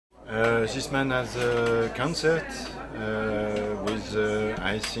This man has cancer with,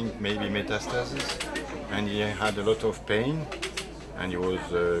 I think, maybe metastasis, and he had a lot of pain, and he was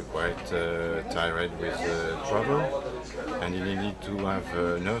quite tired with travel, and he needed to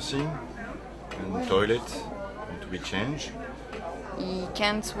have nursing and toilet and to be changed. He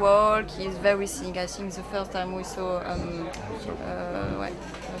can't walk, he's very sick. I think the first time we saw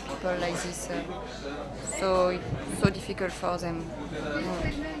people like this, so it's so difficult for them.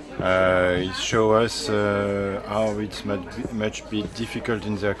 It shows us how it's much be difficult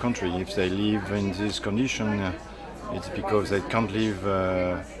in their country. If they live in this condition, it's because they can't live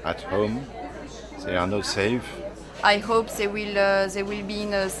at home. They are not safe. I hope they will be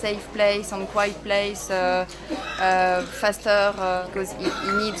in a safe place, and quiet place, faster, because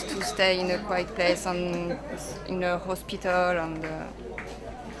he needs to stay in a quiet place and in a hospital and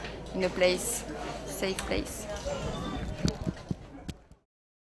in a place, safe place.